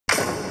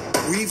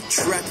We've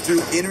trekked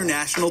through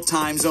international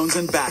time zones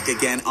and back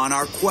again on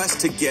our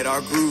quest to get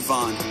our groove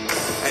on.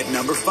 At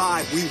number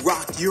 5, we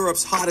rocked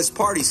Europe's hottest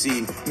party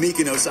scene,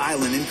 Mykonos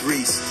Island in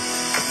Greece.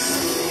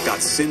 Got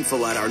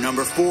sinful at our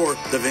number 4,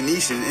 the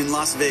Venetian in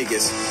Las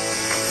Vegas.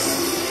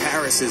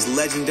 Paris's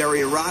legendary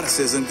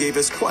eroticism gave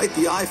us quite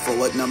the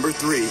eyeful at number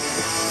 3.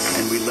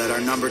 And we let our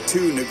number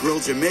 2,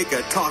 Negril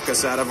Jamaica, talk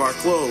us out of our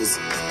clothes.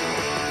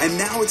 And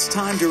now it's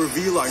time to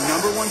reveal our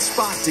number 1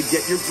 spot to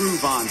get your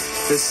groove on,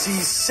 the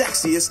Sea's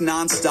sexiest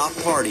non-stop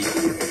party.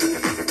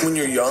 When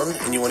you're young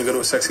and you want to go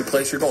to a sexy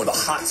place, you're going to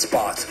hot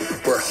spots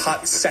where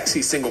hot,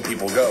 sexy single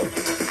people go.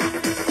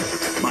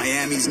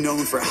 Miami's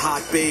known for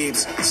hot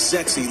babes,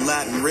 sexy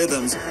Latin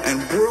rhythms,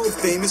 and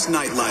world-famous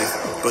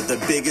nightlife. But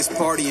the biggest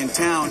party in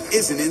town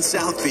isn't in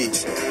South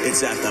Beach.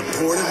 It's at the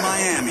Port of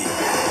Miami.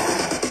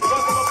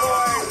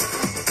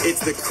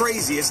 It's the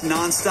craziest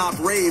non-stop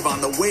rave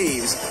on the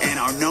waves, and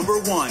our number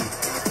 1,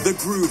 the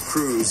Groove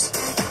Cruise.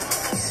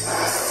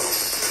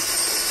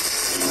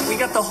 We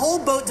got the whole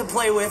boat to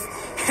play with,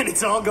 and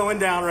it's all going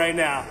down right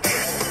now.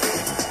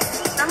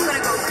 I'm gonna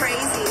go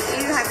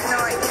crazy. You have no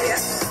idea.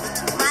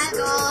 My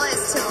goal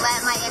is to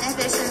let my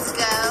inhibitions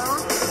go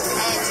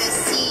and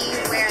just see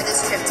where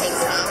this trip takes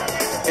me.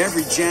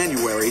 Every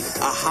January,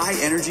 a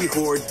high-energy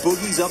horde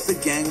boogies up the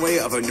gangway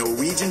of a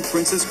Norwegian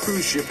Princess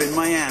cruise ship in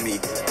Miami,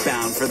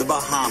 bound for the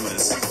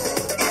Bahamas.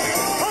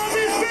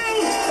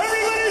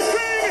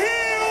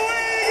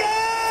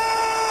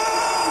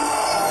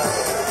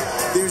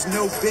 There's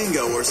no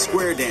bingo or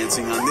square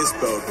dancing on this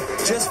boat.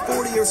 Just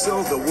 40 or so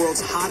of the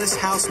world's hottest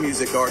house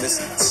music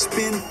artists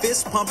spin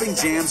fist-pumping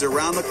jams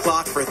around the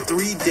clock for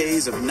 3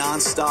 days of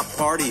non-stop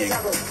partying.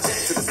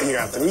 You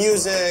got the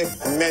music,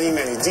 many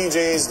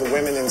DJs, the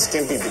women in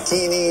skimpy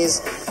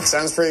bikinis.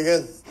 Sounds pretty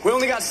good. We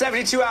only got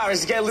 72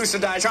 hours to get loose or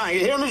die trying.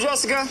 You hear me,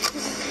 Jessica?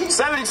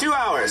 72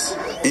 hours.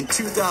 In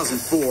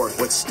 2004,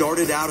 what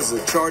started out as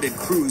a charted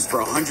cruise for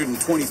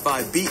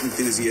 125 beat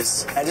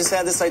enthusiasts. I just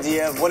had this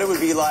idea of what it would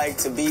be like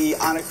to be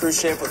on a cruise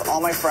ship with all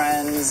my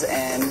friends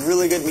and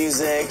really good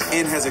music.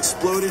 And has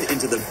exploded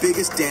into the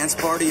biggest dance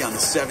party on the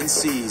 7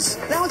 seas.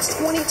 Now it's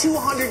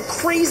 2,200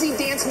 crazy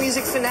dance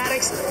music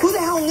fanatics. Who the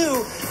hell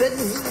knew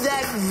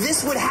that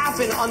this would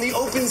happen on the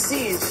open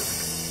seas?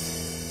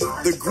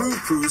 The Groove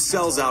Cruise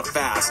sells out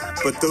fast,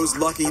 but those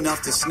lucky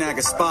enough to snag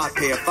a spot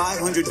pay a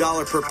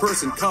 $500 per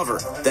person cover.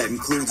 That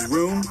includes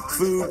room,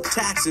 food,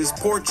 taxes,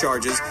 port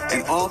charges,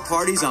 and all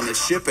parties on the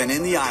ship and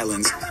in the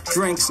islands.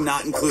 Drinks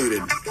not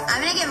included.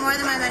 I'm gonna get more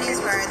than my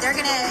money's worth. They're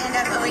gonna end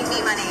up owing me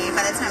money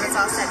by the time it's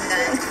all said and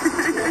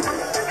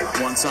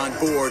done. Once on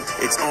board,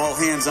 it's all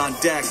hands on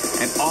deck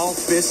and all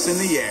fists in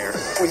the air.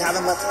 We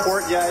haven't left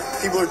port yet.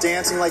 People are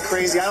dancing like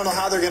crazy. I don't know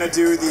how they're going to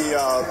do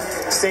the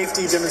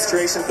safety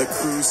demonstration. The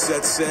cruise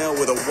sets sail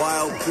with a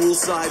wild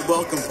poolside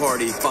welcome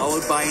party,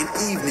 followed by an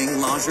evening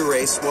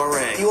lingerie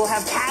soiree. You will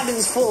have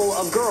cabins full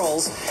of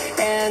girls,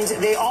 and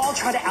they all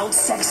try to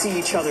out-sexy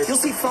each other. You'll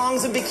see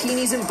thongs and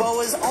bikinis and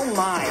boas. Oh,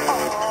 my.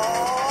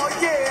 Oh,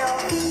 yeah.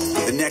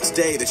 The next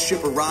day, the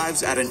ship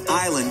arrives at an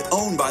island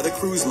owned by the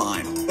cruise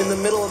line. In the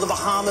middle of the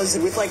Bahamas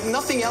with, like,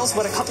 nothing else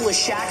but a couple of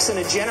shacks and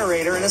a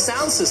generator and a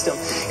sound system.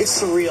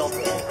 It's surreal.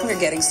 You're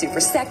getting super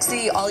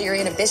sexy. All your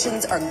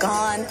inhibitions are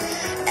gone.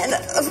 And,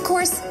 of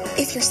course,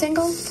 if you're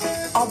single,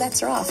 all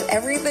bets are off.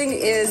 Everything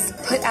is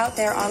put out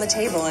there on the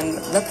table, and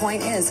the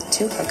point is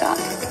to hook up.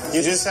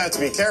 You just have to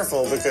be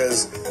careful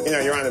because,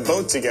 you're on a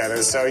boat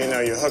together, so,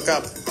 you hook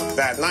up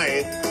that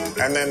night,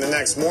 and then the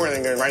next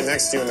morning they're right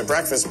next to you in the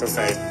breakfast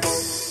buffet.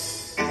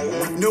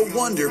 No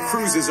wonder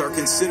cruises are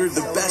considered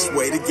the best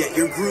way to get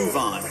your groove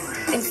on.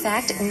 In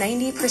fact,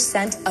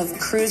 90% of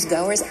cruise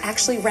goers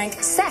actually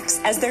rank sex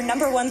as their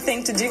number 1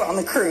 thing to do on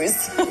the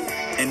cruise.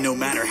 And no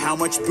matter how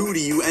much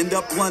booty you end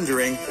up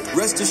plundering,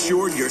 rest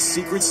assured your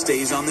secret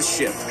stays on the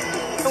ship.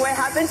 What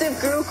happens if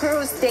Groove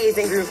Cruise stays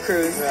in Groove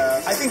Cruise?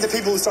 I think the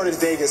people who started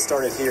Vegas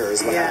started here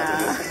is what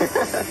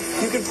happened.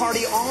 You can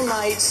party all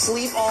night,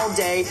 sleep all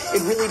day.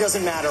 It really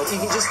doesn't matter. You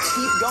can just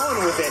keep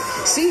going with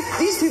it. See,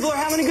 these people are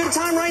having a good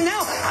time right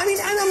now.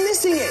 And I'm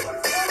missing it.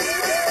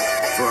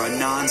 For a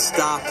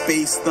non-stop,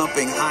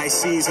 bass-thumping, high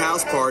seas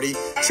house party,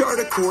 chart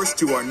a course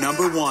to our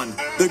number 1,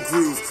 the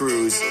Groove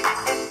Cruise.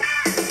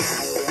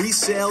 We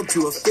sailed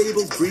to a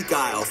fabled Greek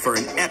isle for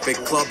an epic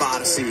club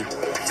odyssey.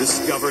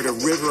 Discovered a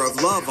river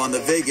of love on the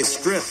Vegas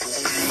Strip.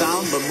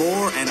 Found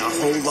L'Amour and a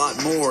whole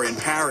lot more in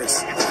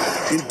Paris.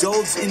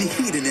 Indulged in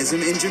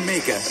hedonism in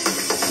Jamaica.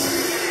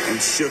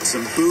 And shook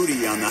some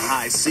booty on the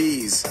high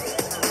seas.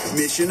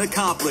 Mission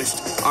accomplished.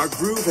 Our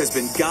groove has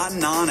been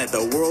gotten on at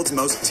the world's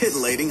most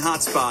titillating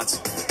hotspots.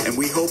 And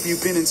we hope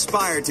you've been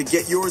inspired to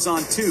get yours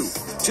on too.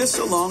 Just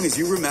so long as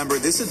you remember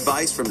this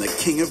advice from the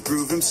king of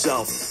groove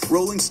himself,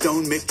 Rolling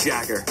Stone Mick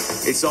Jagger.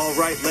 It's all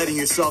right letting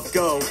yourself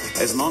go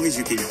as long as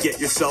you can get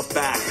yourself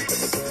back.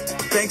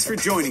 Thanks for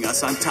joining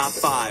us on Top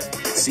 5.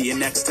 See you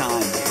next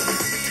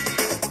time.